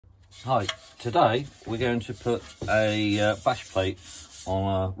Hi, today we're going to put a bash plate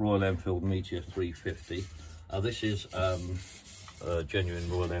on a Royal Enfield Meteor 350. This is a genuine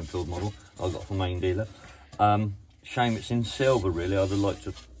Royal Enfield model I got from main dealer. Shame it's in silver really. I'd like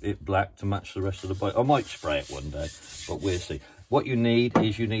it black to match the rest of the bike. I might spray it one day, but we'll see. What you need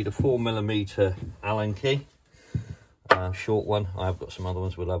is a 4mm Allen key, short one. I've got some other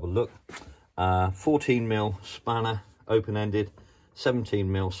ones, we'll have a look. 14mm spanner, open-ended.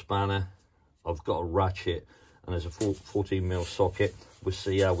 17mm spanner. I've got a ratchet and there's a 14mm socket. We'll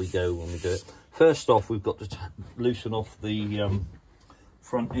see how we go when we do it. First off, we've got to loosen off the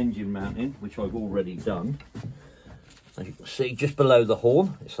front engine mounting, which I've already done. As you can see, just below the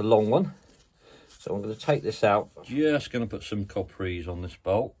horn, it's a long one. So I'm going to take this out. Just going to put some copperies on this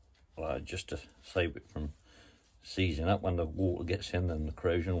bolt, just to save it from seizing up when the water gets in and the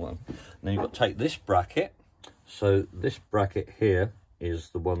corrosion. And then you've got to take this bracket. So this bracket here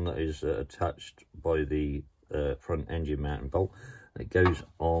is the one that is attached by the front engine mounting bolt. It goes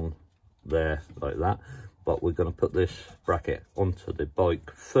on there like that, but we're going to put this bracket onto the bike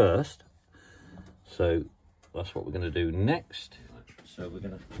first. So that's what we're going to do next. So we're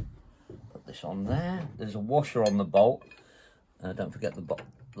going to put this on there. There's a washer on the bolt. Don't forget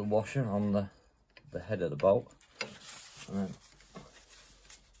the washer on the head of the bolt. And then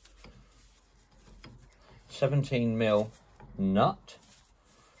 17mm nut,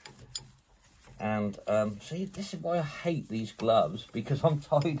 and see, this is why I hate these gloves, because I'm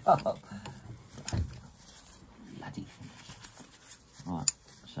tied up. Bloody right,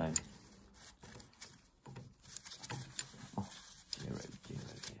 so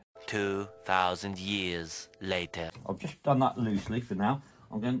 2,000 years later. I've just done that loosely for now.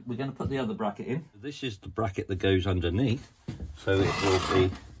 We're going to put the other bracket in. This is the bracket that goes underneath, so it will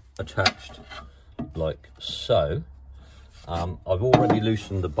be attached like so. I've already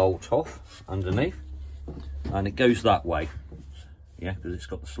loosened the bolt off underneath, and it goes that way, yeah, because it's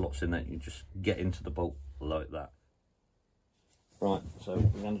got the slots in there. You just get into the bolt like that. Right, so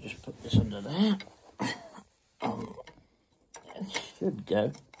we're going to just put this under there. It should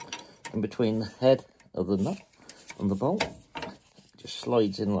go in between the head of the nut and the bolt. It just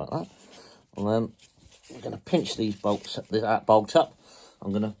slides in like that, and then we're going to pinch these bolts, that bolt up.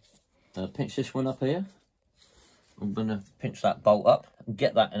 I'm going to pinch this one up here. I'm going to pinch that bolt up and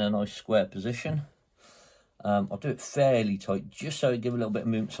get that in a nice square position. I'll do it fairly tight, just so I give a little bit of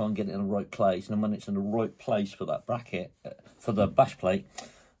movement so I can get it in the right place. And then when it's in the right place for that bracket, for the bash plate,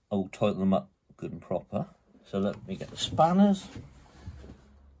 I'll tighten them up good and proper. So let me get the spanners.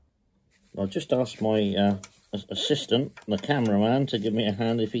 I'll just ask my assistant, the cameraman, to give me a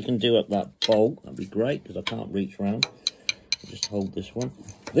hand if he can do up that bolt. That'd be great, because I can't reach around. Just hold this one.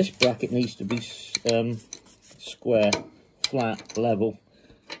 This bracket needs to be square, flat, level,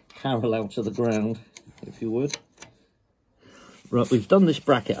 parallel to the ground, if you would. Right, we've done this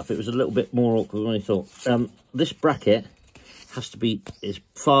bracket up. It was a little bit more awkward than I thought. This bracket has to be as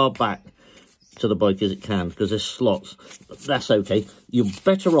far back to the bike as it can, because there's slots. That's okay. You're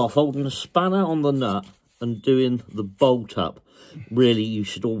better off holding a spanner on the nut and doing the bolt up. Really, you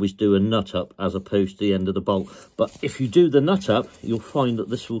should always do a nut up as opposed to the end of the bolt. But if you do the nut up, you'll find that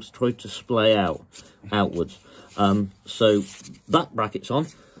this will try to splay outwards. So that bracket's on.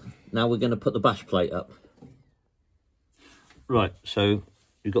 Now we're going to put the bash plate up. Right, so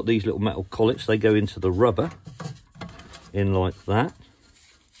you've got these little metal collets. They go into the rubber in like that.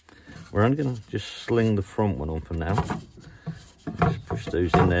 We're only going to just sling the front one on for now. Just push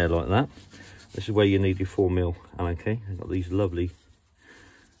those in there like that. This is where you need your 4mm Allen key. I've got these lovely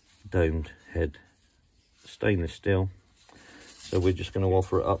domed head stainless steel. So we're just going to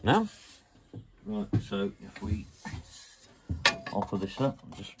offer it up now. Right, so if we offer this up,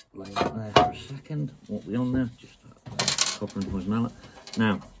 I'll just lay it there for a second. What we on there? Just copper and poison mallet.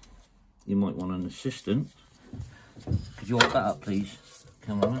 Now, you might want an assistant. Could you hold that up, please,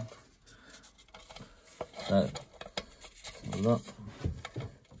 cameraman? So, look.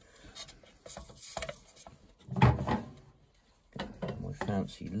 My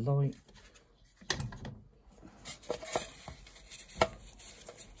fancy light.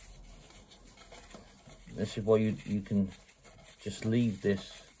 This is why you can just leave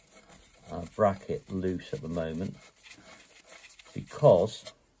this bracket loose at the moment, because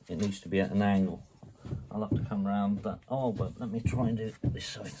it needs to be at an angle. I'll have to come around that. Oh, but let me try and do it this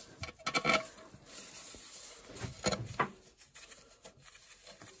side.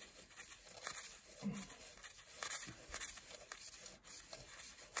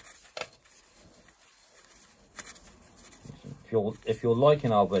 If you're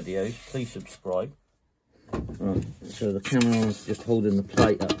liking our videos, please subscribe. Right, So the camera's just holding the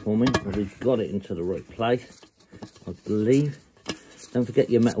plate up for me. We've got it into the right place, I believe. Don't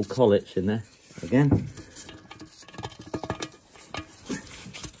forget your metal collets in there again.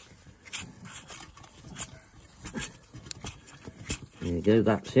 There you go,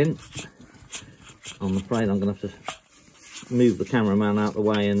 that's in. I'm afraid I'm going to have to move the cameraman out of the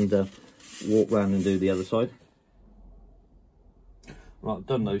way and walk round and do the other side. Right, I've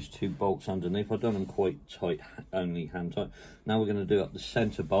done those 2 bolts underneath. I've done them quite tight, only hand tight. Now we're going to do up the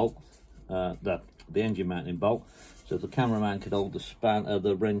centre bolt, the engine mounting bolt. So the cameraman could hold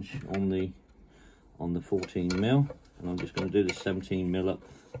the wrench on the 14mm, and I'm just going to do the 17mm up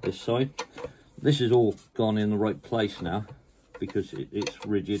this side. This is all gone in the right place now because it's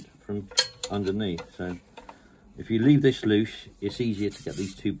rigid from underneath. So if you leave this loose, it's easier to get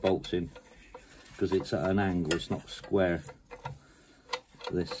these 2 bolts in because it's at an angle, it's not square.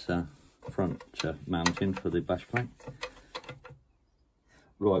 This front mounting for the bash plate.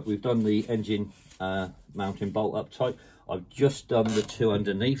 Right, we've done the engine mounting bolt up tight. I've just done the 2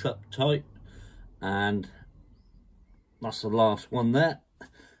 underneath up tight, and that's the last one there.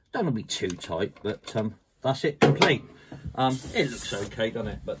 Don't want to be too tight, but that's it, complete. It looks okay, doesn't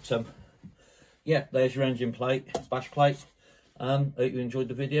it? But yeah, there's your engine plate, bash plate. Hope you enjoyed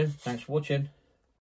the video. Thanks for watching.